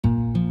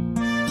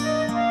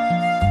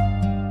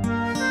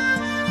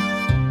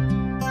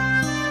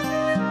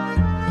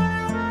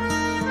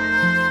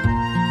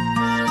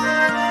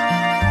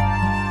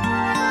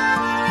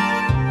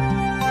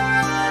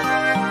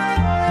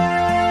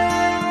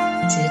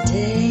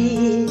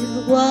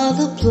while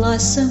the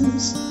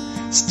blossoms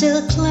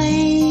still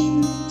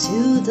cling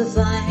to the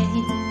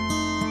vine.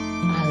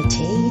 I'll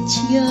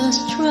taste your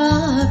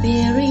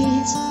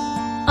strawberries,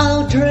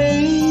 I'll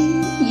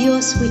drain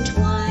your sweet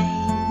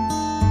wine.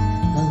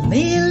 A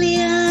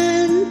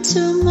million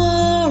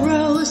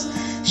tomorrows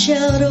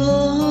shall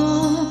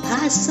all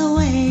pass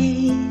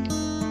away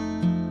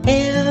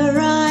ere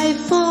I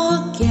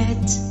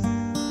forget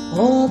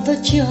all the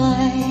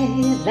joy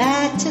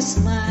that is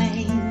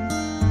mine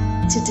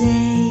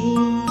today.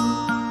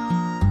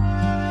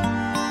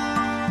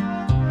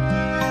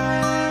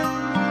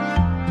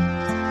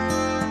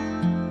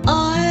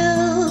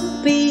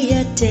 I'll be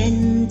a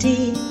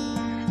dandy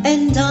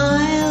and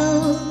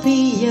I'll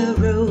be a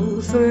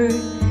rover.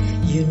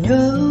 You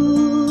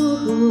know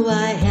who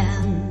I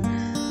am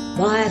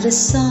by the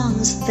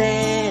songs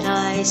that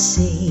I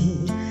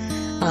sing.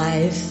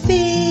 I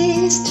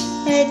feast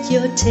at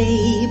your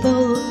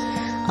table,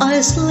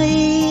 I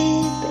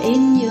sleep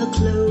in your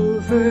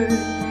clover.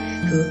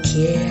 Who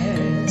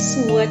cares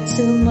what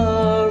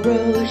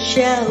tomorrow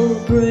shall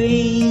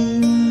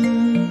bring?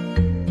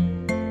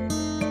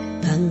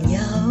 朋友，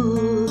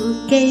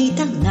記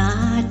得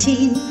那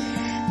天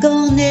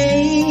共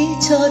你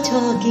初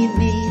初見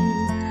面，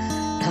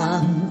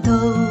談到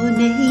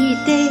你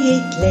的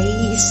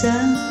理想，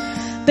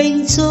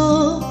並祝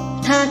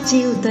他朝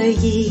兌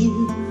現。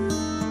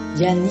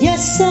人一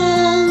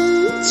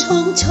生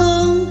匆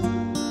匆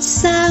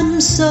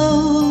三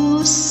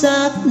數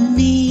10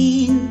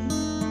年，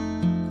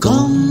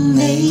共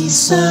你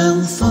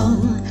相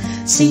逢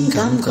先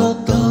感覺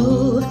到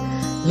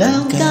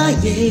兩家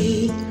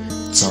亦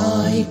在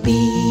變。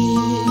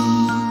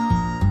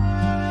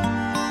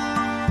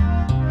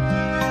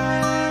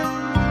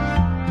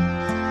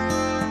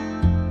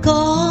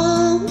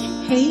講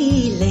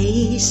起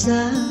理想，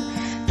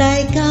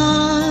大家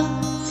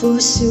歡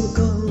笑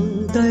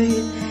共對。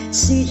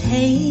說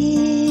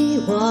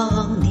起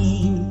往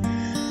年，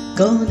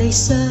共你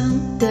相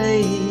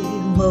對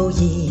無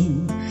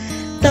言，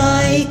大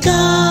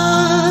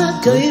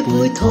家舉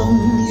杯同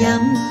飲，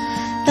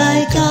大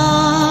家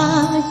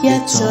一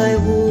再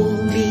互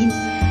勉，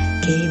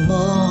期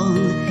望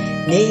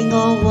你我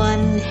運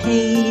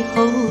氣好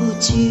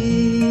轉。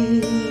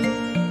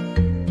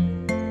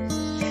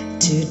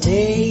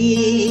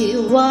Today,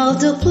 while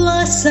the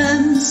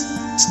blossoms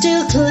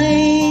still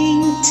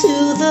cling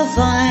to the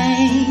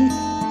vine,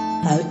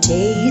 I'll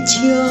taste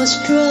your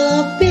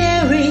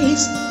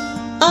strawberries,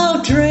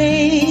 I'll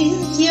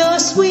drink your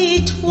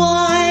sweet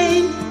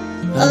wine.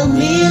 A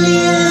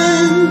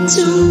million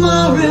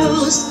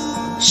tomorrows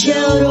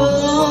shall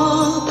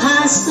all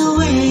pass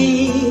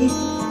away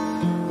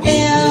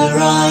ere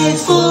I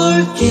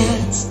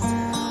forget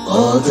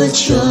all the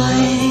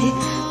joy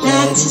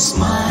that is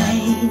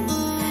mine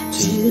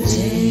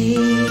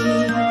today.